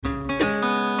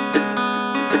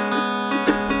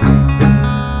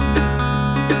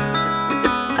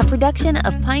production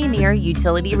of Pioneer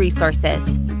Utility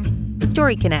Resources.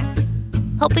 Story Connect,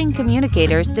 helping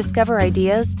communicators discover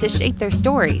ideas to shape their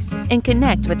stories and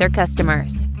connect with their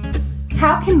customers.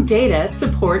 How can data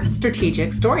support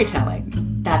strategic storytelling?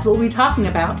 That's what we'll be talking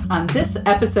about on this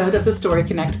episode of the Story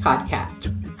Connect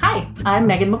podcast. Hi, I'm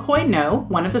Megan McCoy-No,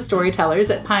 one of the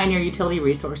storytellers at Pioneer Utility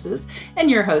Resources, and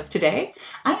your host today.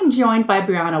 I am joined by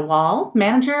Brianna Wall,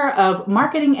 Manager of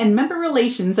Marketing and Member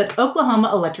Relations at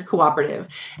Oklahoma Electric Cooperative.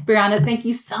 Brianna, thank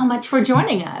you so much for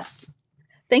joining us.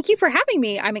 Thank you for having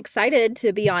me. I'm excited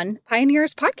to be on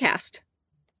Pioneer's podcast.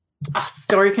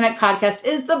 Story Connect podcast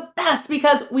is the best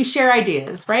because we share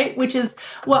ideas, right? Which is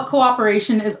what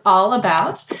cooperation is all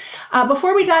about.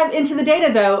 Before we dive into the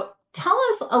data, though, tell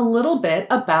us a little bit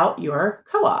about your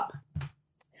co-op.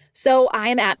 So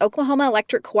I'm at Oklahoma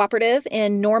Electric Cooperative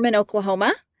in Norman,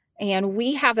 Oklahoma, and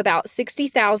we have about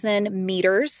 60,000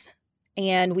 meters,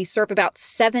 and we serve about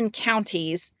 7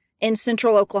 counties in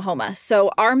central Oklahoma. So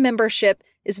our membership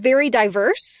is very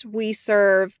diverse. We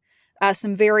serve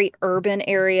some very urban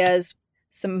areas,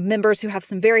 some members who have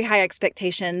some very high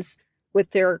expectations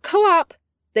with their co-op,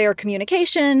 their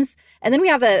communications, and then we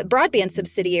have a broadband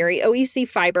subsidiary, OEC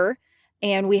Fiber,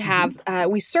 and we have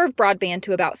we serve broadband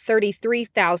to about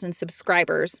 33,000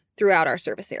 subscribers throughout our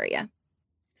service area.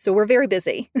 So we're very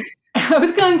busy. I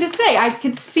was going to say, I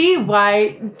could see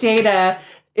why data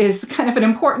is kind of an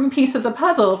important piece of the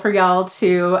puzzle for y'all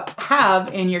to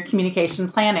have in your communication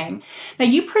planning. Now,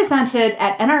 you presented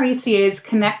at NRECA's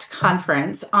Connect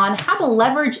conference on how to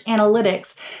leverage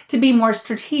analytics to be more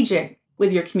strategic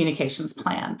with your communications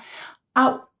plan.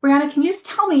 Brianna, can you just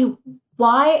tell me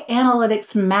why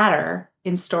analytics matter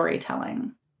in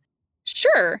storytelling?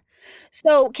 Sure.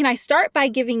 So can I start by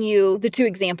giving you the 2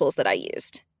 examples that I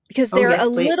used? Because they're a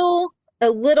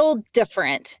little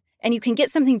different, and you can get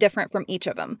something different from each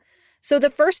of them. So the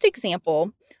first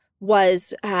example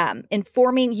was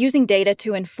using data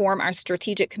to inform our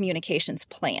strategic communications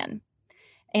plan.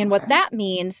 And what that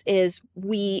means is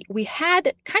we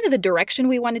had kind of the direction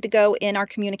we wanted to go in our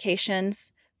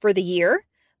communications for the year,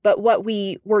 but what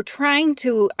we were trying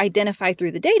to identify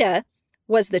through the data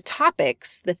was the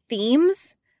topics, the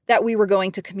themes that we were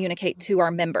going to communicate to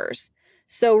our members.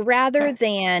 So rather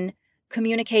than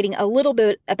communicating a little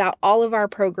bit about all of our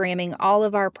programming, all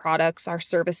of our products, our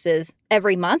services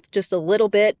every month, just a little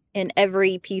bit in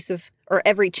every piece of or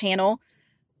every channel,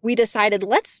 we decided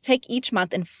let's take each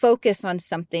month and focus on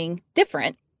something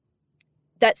different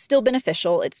that's still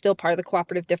beneficial. It's still part of the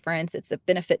cooperative difference. It's a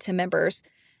benefit to members.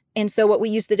 And so what we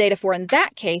used the data for in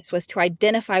that case was to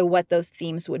identify what those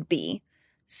themes would be.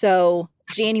 So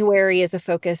January is a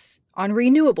focus on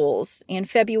renewables, and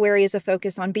February is a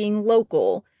focus on being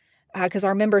local, because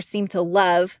our members seem to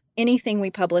love anything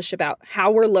we publish about how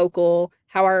we're local,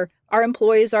 how our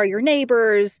employees are your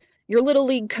neighbors, your little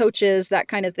league coaches, that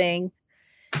kind of thing.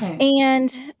 Okay.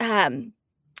 And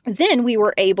then we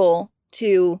were able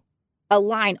to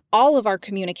align all of our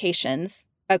communications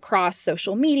across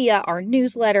social media, our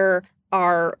newsletter,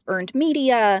 our earned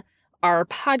media, our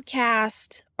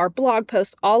podcast, our blog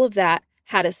posts, all of that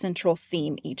had a central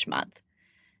theme each month.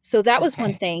 So that was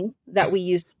one thing that we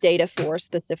used data for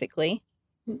specifically.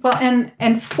 Well,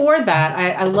 and for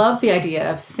that, I love the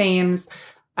idea of themes,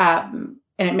 and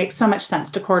it makes so much sense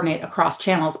to coordinate across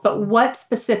channels. But what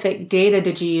specific data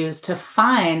did you use to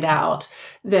find out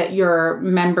that your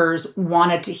members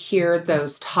wanted to hear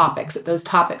those topics, that those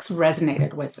topics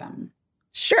resonated with them?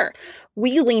 Sure.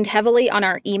 We leaned heavily on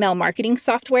our email marketing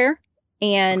software,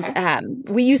 and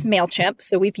we use MailChimp.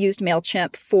 So we've used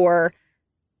MailChimp for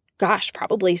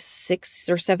probably 6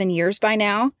 or 7 years by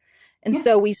now. And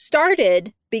so we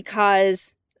started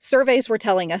because surveys were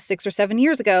telling us 6 or 7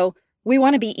 years ago, we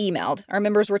want to be emailed. Our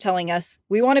members were telling us,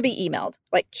 we want to be emailed.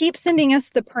 Like, keep sending us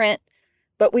the print,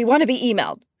 but we want to be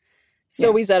emailed.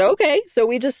 So we said, okay. So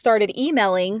we just started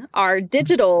emailing a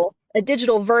digital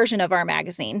version of our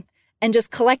magazine and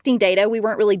just collecting data. We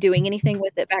weren't really doing anything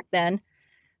with it back then.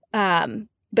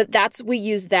 But we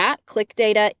use that, click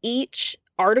data. Each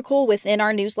article within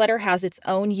our newsletter has its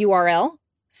own URL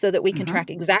so that we can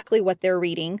track exactly what they're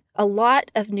reading. A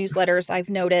lot of newsletters I've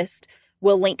noticed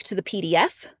will link to the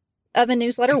PDF of a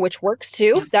newsletter, which works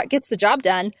too. That gets the job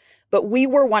done. But we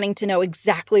were wanting to know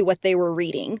exactly what they were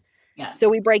reading. Yes. So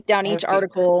we break down each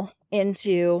article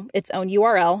into its own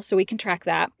URL so we can track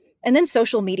that. And then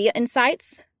social media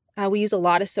insights. We use a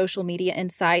lot of social media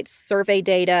insights, survey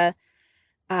data.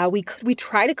 We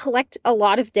try to collect a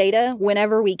lot of data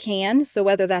whenever we can. So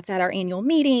whether that's at our annual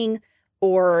meeting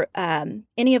or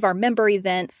any of our member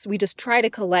events, we just try to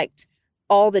collect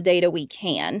all the data we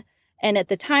can. And at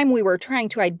the time we were trying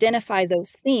to identify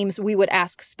those themes, we would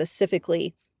ask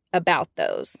specifically about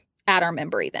those at our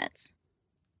member events.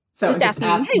 So just asking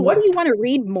them, hey, what do you want to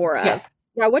read more of?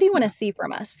 Yeah, what do you want to see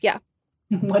from us? Yeah.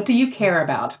 What do you care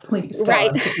about? Please tell Right.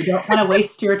 us. If you don't want to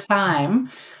waste your time,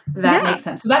 that makes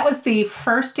sense. So that was the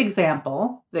first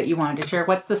example that you wanted to share.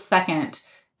 What's the second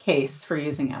case for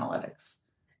using analytics?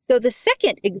 So the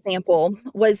second example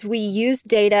was we used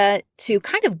data to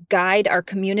kind of guide our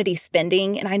community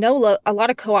spending. And I know a lot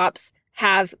of co-ops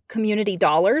have community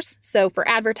dollars. So for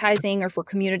advertising or for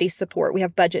community support, we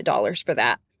have budget dollars for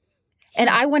that. And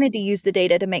I wanted to use the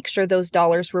data to make sure those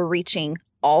dollars were reaching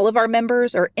all of our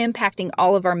members or impacting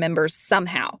all of our members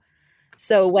somehow.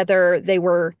 So whether they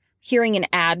were hearing an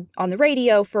ad on the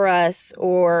radio for us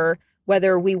or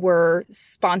whether we were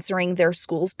sponsoring their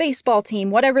school's baseball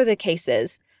team, whatever the case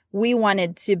is, we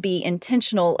wanted to be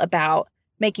intentional about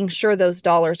making sure those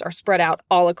dollars are spread out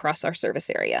all across our service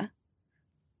area.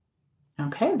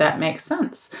 Okay, that makes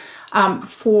sense.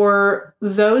 For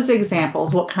those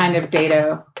examples, what kind of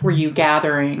data were you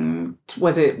gathering?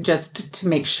 Was it just to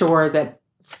make sure that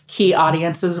key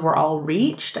audiences were all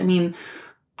reached? I mean,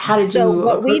 how did you approach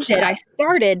what we did, that? I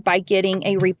started by getting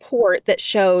a report that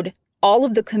showed all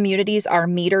of the communities our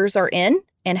meters are in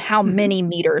and how many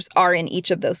meters are in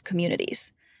each of those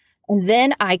communities. And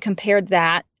then I compared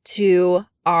that to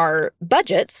our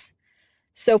budgets.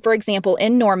 So, for example,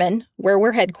 in Norman, where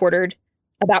we're headquartered,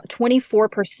 about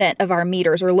 24% of our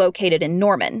meters are located in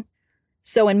Norman.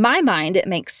 So in my mind, it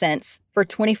makes sense for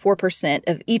 24%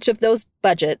 of each of those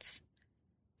budgets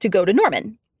to go to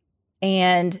Norman.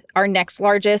 And our next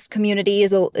largest community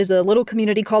is a little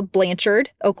community called Blanchard,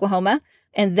 Oklahoma,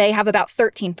 and they have about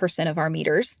 13% of our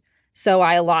meters. So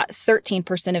I allot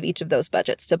 13% of each of those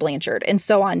budgets to Blanchard, and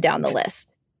so on down the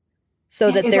list.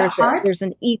 So that there's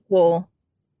an equal.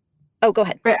 Oh, go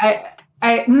ahead.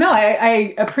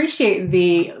 I appreciate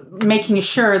the making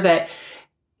sure that,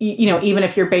 even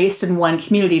if you're based in one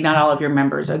community, not all of your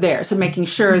members are there. So making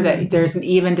sure that there's an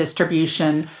even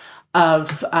distribution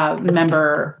of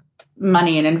member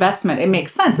money and investment. It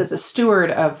makes sense as a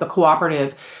steward of the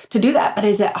cooperative to do that. But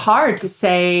is it hard to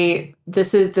say,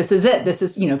 this is it? This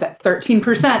is, that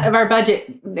 13% of our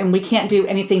budget, and we can't do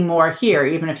anything more here,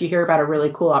 even if you hear about a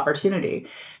really cool opportunity?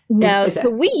 No,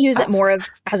 so we use it more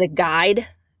as a guide.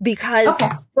 Because,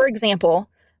 for example,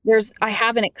 I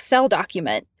have an Excel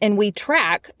document and we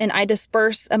track and I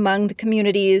disperse among the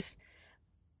communities.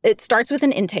 It starts with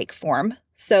an intake form.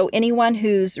 So anyone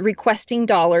who's requesting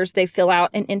dollars, they fill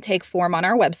out an intake form on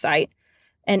our website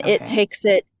and it takes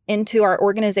it into our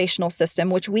organizational system,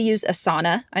 which we use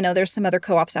Asana. I know there's some other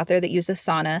co-ops out there that use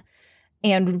Asana.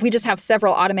 And we just have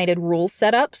several automated rules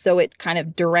set up. So it kind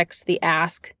of directs the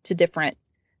ask to different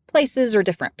places or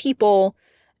different people.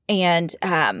 And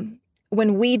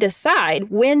when we decide,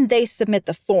 when they submit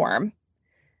the form,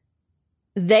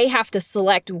 they have to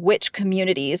select which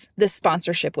communities this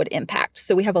sponsorship would impact.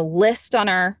 So we have a list on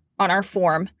our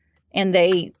form, and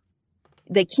they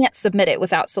can't submit it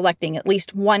without selecting at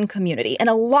least one community. And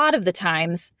a lot of the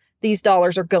times, these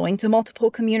dollars are going to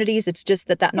multiple communities. It's just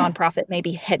that nonprofit may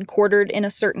be headquartered in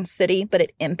a certain city, but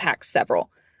it impacts several.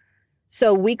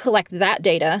 So we collect that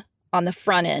data on the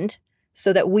front end,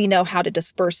 so that we know how to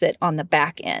disperse it on the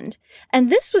back end.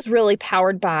 And this was really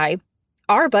powered by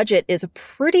our budget is a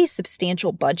pretty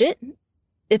substantial budget.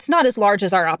 It's not as large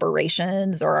as our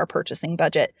operations or our purchasing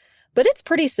budget, but it's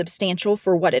pretty substantial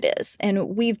for what it is.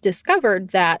 And we've discovered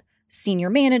that senior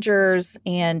managers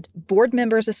and board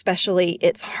members especially,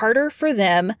 it's harder for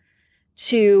them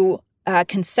to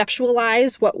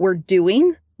conceptualize what we're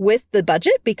doing with the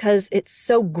budget because it's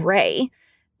so gray.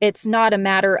 It's not a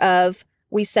matter of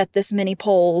we set this many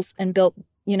poles and built,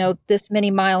 this many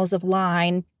miles of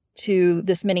line to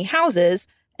this many houses,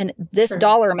 and this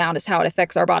dollar amount is how it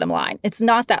affects our bottom line. It's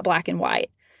not that black and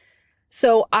white.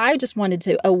 So I just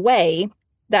wanted a way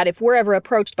that if we're ever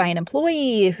approached by an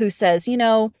employee who says,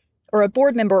 or a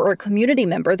board member or a community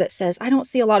member that says, I don't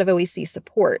see a lot of OEC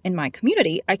support in my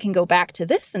community, I can go back to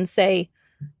this and say,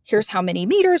 here's how many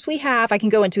meters we have. I can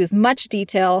go into as much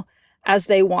detail as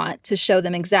they want to show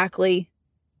them exactly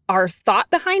our thought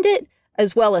behind it,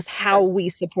 as well as how we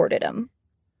supported them.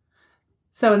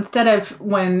 So instead of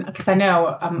because I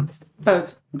know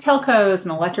both telcos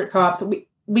and electric co-ops,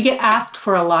 we get asked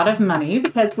for a lot of money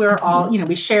because we're all,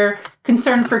 we share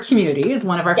concern for community is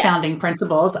one of our founding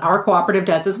principles. Our cooperative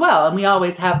does as well. And we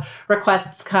always have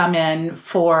requests come in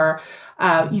for,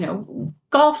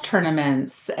 golf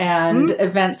tournaments and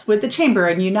events with the chamber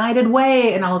and United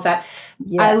Way and all of that.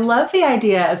 Yes. I love the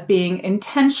idea of being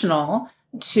intentional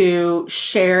to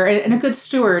share and a good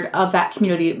steward of that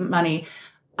community money.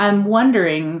 I'm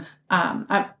wondering,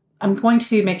 I'm going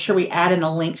to make sure we add in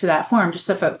a link to that form just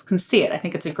so folks can see it. I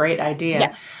think it's a great idea.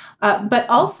 Yes. But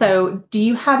also, do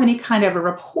you have any kind of a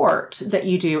report that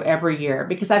you do every year?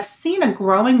 Because I've seen a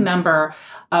growing number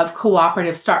of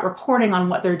cooperatives start reporting on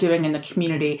what they're doing in the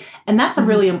community. And that's a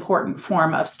really important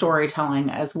form of storytelling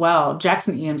as well.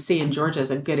 Jackson EMC in Georgia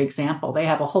is a good example. They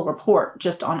have a whole report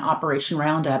just on Operation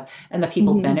Roundup and the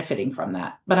people benefiting from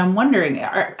that. But I'm wondering,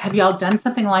 have y'all done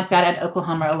something like that at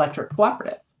Oklahoma Electric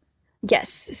Cooperative?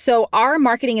 Yes. So our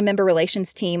marketing and member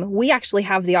relations team, we actually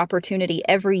have the opportunity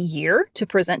every year to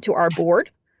present to our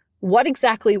board what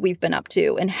exactly we've been up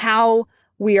to and how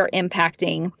we are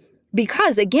impacting.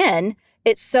 Because again,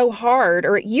 it's so hard,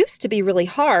 or it used to be really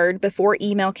hard before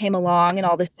email came along and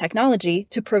all this technology,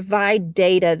 to provide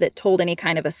data that told any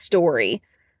kind of a story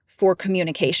for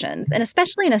communications. And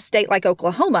especially in a state like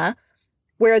Oklahoma,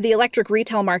 where the electric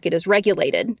retail market is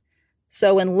regulated.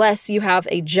 So unless you have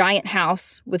a giant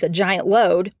house with a giant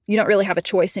load, you don't really have a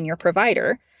choice in your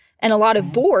provider. And a lot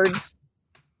of boards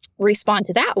respond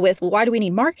to that with, well, why do we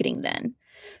need marketing then?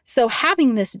 So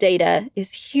having this data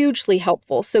is hugely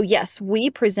helpful. So yes, we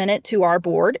present it to our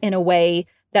board in a way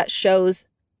that shows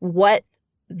what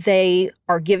they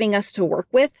are giving us to work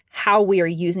with, how we are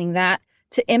using that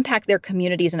to impact their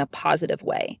communities in a positive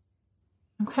way.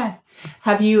 Okay.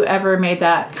 Have you ever made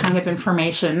that kind of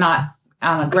information, not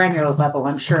on a granular level,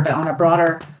 I'm sure, but on a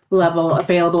broader level,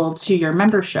 available to your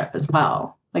membership as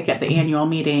well, like at the annual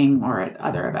meeting or at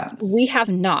other events? We have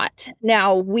not.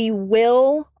 Now, we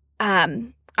will.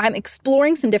 I'm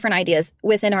exploring some different ideas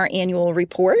within our annual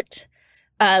report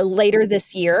later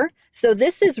this year. So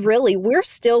this is really, we're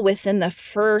still within the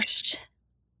first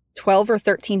 12 or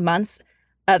 13 months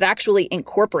of actually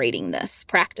incorporating this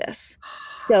practice.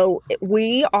 So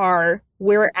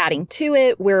we're adding to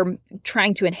it, we're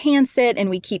trying to enhance it,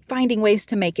 and we keep finding ways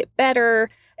to make it better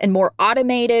and more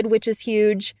automated, which is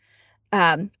huge.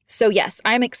 So yes,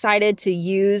 I'm excited to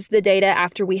use the data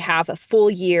after we have a full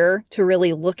year to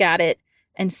really look at it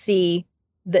and see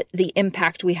the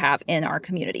impact we have in our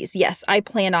communities. Yes, I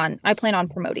plan on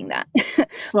promoting that.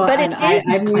 Well, but I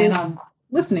plan on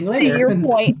listening later.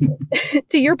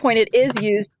 To your point, it is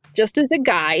used just as a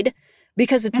guide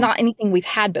because it's not anything we've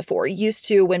had before. Used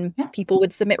to, when people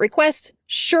would submit requests,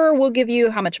 sure, we'll give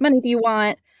you how much money do you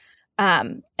want.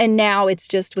 And now it's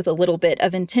just with a little bit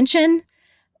of intention.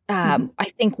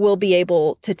 I think we'll be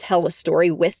able to tell a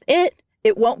story with it.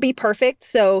 It won't be perfect.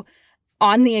 So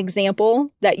on the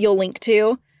example that you'll link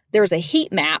to, there's a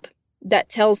heat map that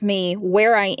tells me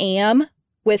where I am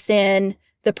within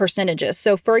the percentages.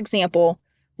 So for example,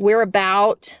 we're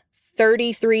about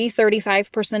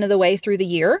 35% of the way through the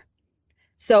year.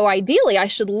 So ideally, I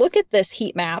should look at this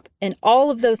heat map and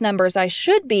all of those numbers, I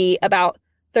should be about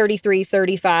 33,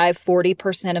 35,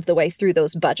 40% of the way through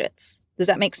those budgets. Does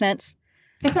that make sense?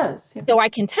 It does. Yeah. So I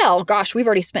can tell, gosh, we've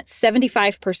already spent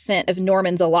 75% of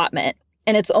Norman's allotment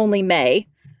and it's only May.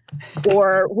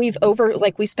 Or we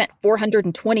spent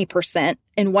 420%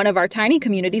 in one of our tiny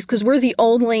communities because we're the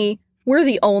only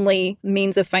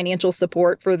means of financial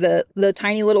support for the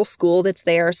tiny little school that's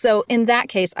there. So in that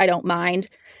case, I don't mind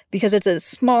because it's a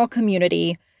small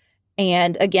community.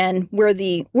 And again, we're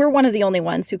one of the only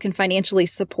ones who can financially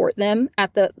support them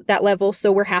at that level.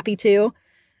 So we're happy to.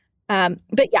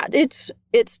 But yeah, it's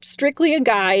strictly a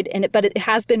guide, but it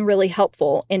has been really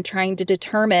helpful in trying to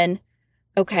determine,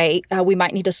 okay, we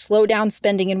might need to slow down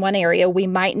spending in one area. We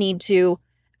might need to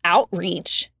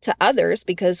outreach to others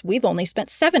because we've only spent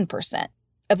 7%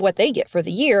 of what they get for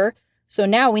the year. So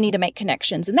now we need to make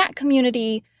connections in that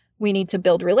community. We need to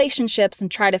build relationships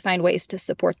and try to find ways to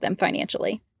support them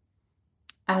financially.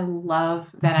 I love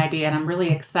that idea. And I'm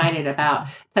really excited about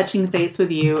touching base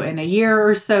with you in a year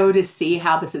or so to see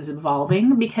how this is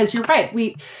evolving, because you're right.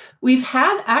 We've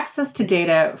had access to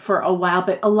data for a while,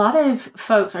 but a lot of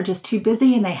folks are just too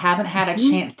busy and they haven't had a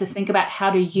chance to think about how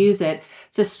to use it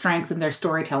to strengthen their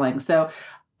storytelling. So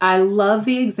I love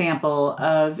the example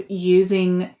of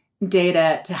using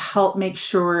data to help make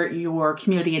sure your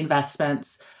community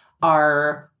investments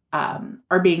are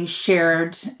being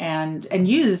shared and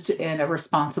used in a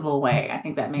responsible way. I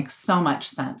think that makes so much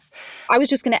sense. I was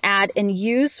just going to add, and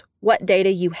use what data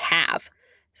you have.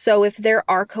 So if there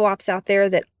are co-ops out there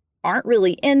that aren't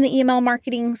really in the email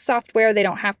marketing software, they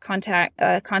don't have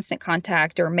Constant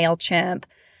Contact or MailChimp,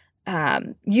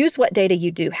 use what data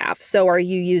you do have. So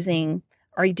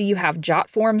do you have jot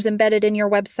forms embedded in your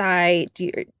website?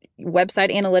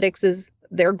 Website analytics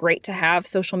they're great to have.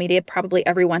 Social media, probably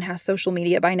everyone has social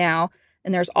media by now,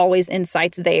 and there's always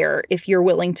insights there if you're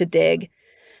willing to dig.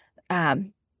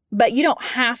 But you don't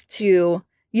have to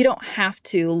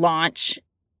launch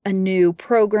a new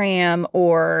program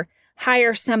or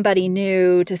hire somebody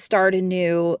new to start a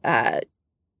new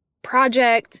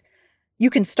project, you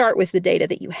can start with the data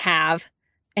that you have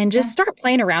and just start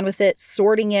playing around with it,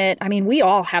 sorting it. I mean, we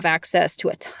all have access to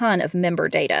a ton of member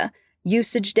data,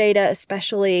 usage data,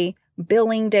 especially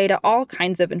billing data, all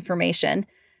kinds of information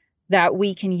that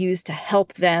we can use to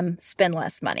help them spend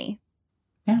less money.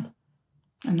 Yeah.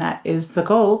 And that is the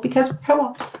goal because we're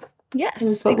co-ops. Yes,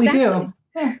 that's what we do.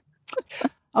 Yeah.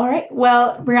 All right.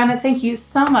 Well, Brianna, thank you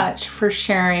so much for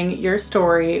sharing your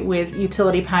story with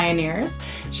Utility Pioneers.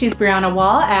 She's Brianna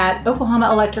Wall at Oklahoma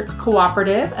Electric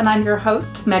Cooperative, and I'm your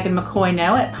host, Megan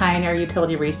McCoy-No at Pioneer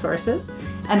Utility Resources.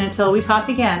 And until we talk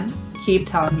again, keep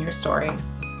telling your story.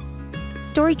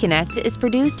 Story Connect is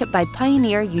produced by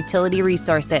Pioneer Utility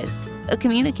Resources, a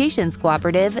communications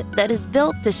cooperative that is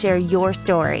built to share your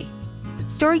story.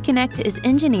 Story Connect is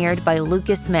engineered by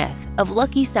Lucas Smith of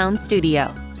Lucky Sound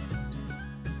Studio.